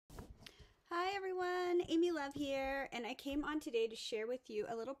everyone, Amy Love here, and I came on today to share with you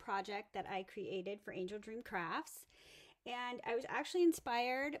a little project that I created for Angel Dream Crafts. And I was actually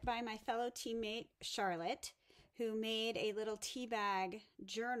inspired by my fellow teammate Charlotte, who made a little tea bag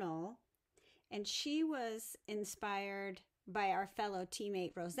journal, and she was inspired by our fellow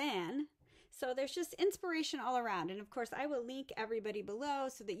teammate Roseanne. So there's just inspiration all around. And of course, I will link everybody below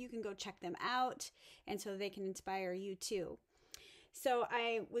so that you can go check them out and so they can inspire you too. So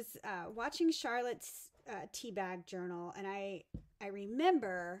I was watching Charlotte's tea bag journal, and I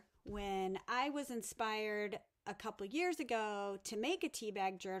remember when I was inspired a couple years ago to make a tea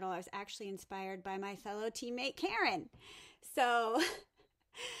bag journal. I was actually inspired by my fellow teammate Karen. So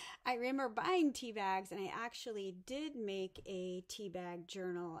I remember buying tea bags, and I actually did make a tea bag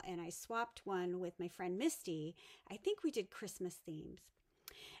journal, and I swapped one with my friend Misty. I think we did Christmas themes.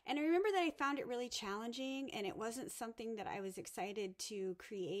 And I remember that I found it really challenging, and it wasn't something that I was excited to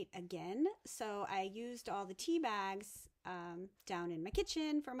create again. So I used all the tea bags down in my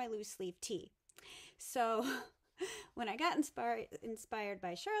kitchen for my loose leaf tea. So when I got inspired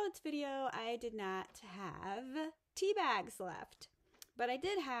by Charlotte's video, I did not have tea bags left, but I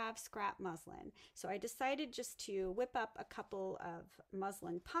did have scrap muslin. So I decided just to whip up a couple of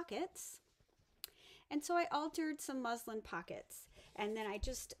muslin pockets. And so I altered some muslin pockets, and then I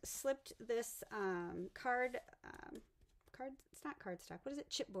just slipped this it's not cardstock, what is it,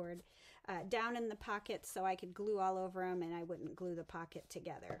 chipboard, down in the pockets so I could glue all over them and I wouldn't glue the pocket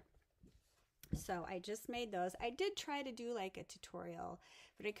together. So I just made those. I did try to do like a tutorial,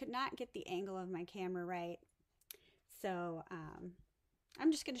 but I could not get the angle of my camera right. So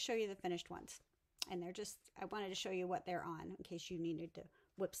I'm just going to show you the finished ones. And they're just, I wanted to show you what they're on in case you needed to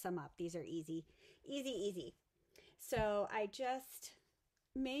whip some up. These are easy, easy, easy. So I just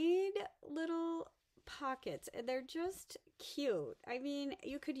made little pockets. They're just cute. I mean,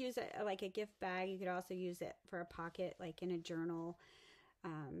 you could use it like a gift bag. You could also use it for a pocket, like in a journal.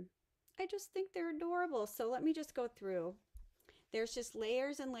 I just think they're adorable. So let me just go through. There's just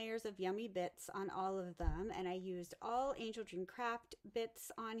layers and layers of yummy bits on all of them, and I used all Angel Dream Craft bits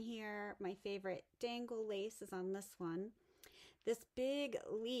on here. My favorite dangle lace is on this one. This big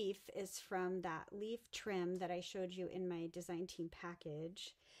leaf is from that leaf trim that I showed you in my design team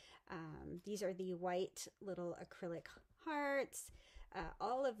package. These are the white little acrylic hearts.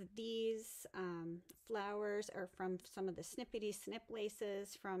 All of these flowers are from some of the Snippety Snip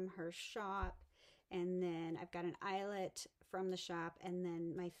laces from her shop. And then I've got an eyelet from the shop, and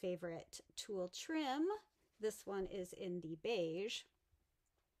then my favorite tulle trim. This one is in the beige.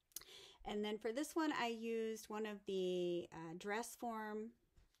 And then for this one, I used one of the dress form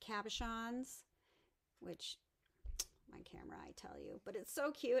cabochons, which my camera, I tell you, but it's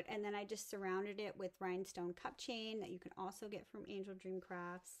so cute. And then I just surrounded it with rhinestone cup chain that you can also get from Angel Dream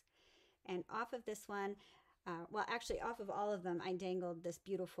Crafts. And off of this one, well, actually off of all of them, I dangled this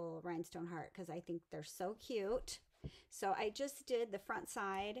beautiful rhinestone heart because I think they're so cute. So I just did the front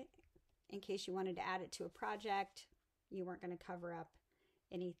side in case you wanted to add it to a project. You weren't going to cover up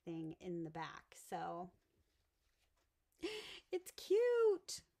anything in the back. So it's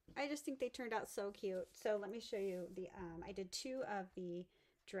cute. I just think they turned out so cute. So let me show you the, I did two of the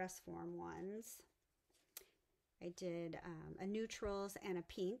dress form ones. I did a neutrals and a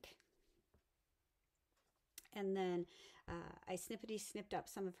pink. And then I snipped up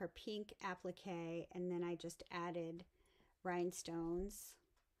some of her pink applique, and then I just added rhinestones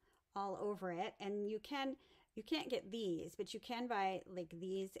all over it. And you can't get these, but you can buy like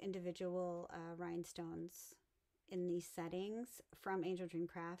these individual rhinestones in these settings from Angel Dream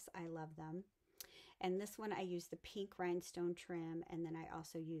Crafts. I love them. And this one I used the pink rhinestone trim, and then I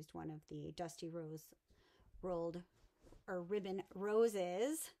also used one of the Dusty Rose rolled or ribbon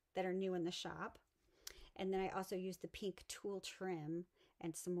roses that are new in the shop. And then I also used the pink tulle trim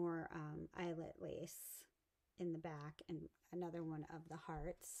and some more eyelet lace in the back and another one of the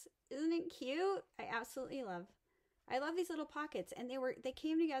hearts. Isn't it cute? I absolutely love. I love these little pockets, and they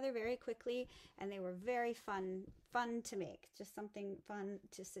came together very quickly, and they were very fun to make. Just something fun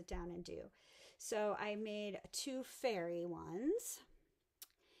to sit down and do. So I made two fairy ones.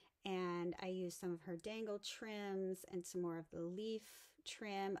 And I used some of her dangle trims and some more of the leaf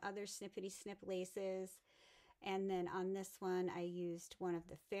trim, other Snippety Snip laces. And then on this one, I used one of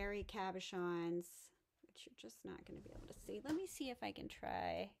the fairy cabochons, which you're just not going to be able to see. Let me see if I can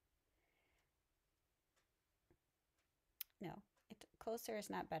try. No, closer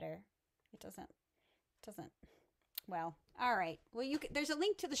is not better. It doesn't, well, all right. Well, there's a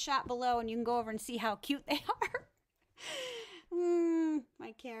link to the shop below, and you can go over and see how cute they are.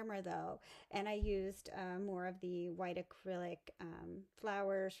 My camera though, and I used more of the white acrylic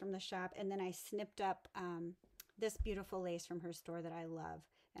flowers from the shop, and then I snipped up this beautiful lace from her store that I love,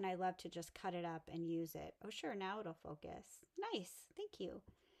 and I love to just cut it up and use it. Oh sure, now it'll focus. Nice, thank you.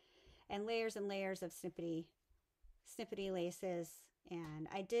 And layers of snippety laces, and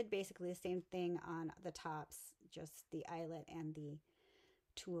I did basically the same thing on the tops, just the eyelet and the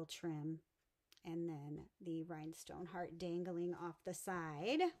tulle trim, and then the rhinestone heart dangling off the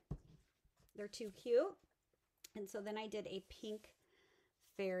side. They're too cute. And so then I did a pink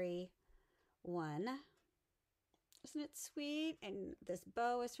fairy one. Isn't it sweet? And this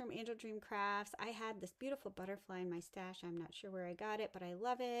bow is from Angel Dream Crafts. I had this beautiful butterfly in my stash. I'm not sure where I got it, but I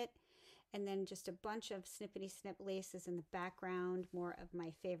love it. And then just a bunch of snippety snip laces in the background, more of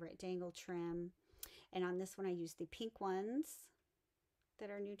my favorite dangle trim. And on this one, I used the pink ones that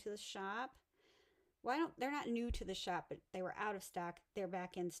are new to the shop. Well, they're not new to the shop, but they were out of stock. They're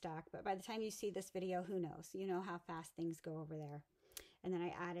back in stock. But by the time you see this video, who knows? You know how fast things go over there. And then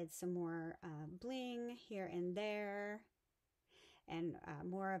I added some more bling here and there. And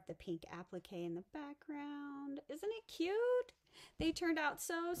more of the pink applique in the background. Isn't it cute? They turned out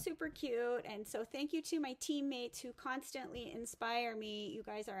so super cute. And so thank you to my teammates who constantly inspire me. You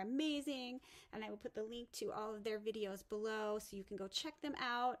guys are amazing. And I will put the link to all of their videos below so you can go check them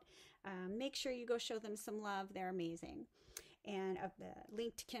out. Make sure you go show them some love. They're amazing. And the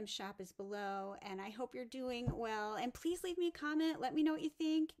link to Kim's shop is below. And I hope you're doing well. And please leave me a comment. Let me know what you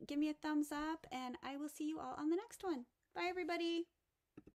think. Give me a thumbs up. And I will see you all on the next one. Bye, everybody.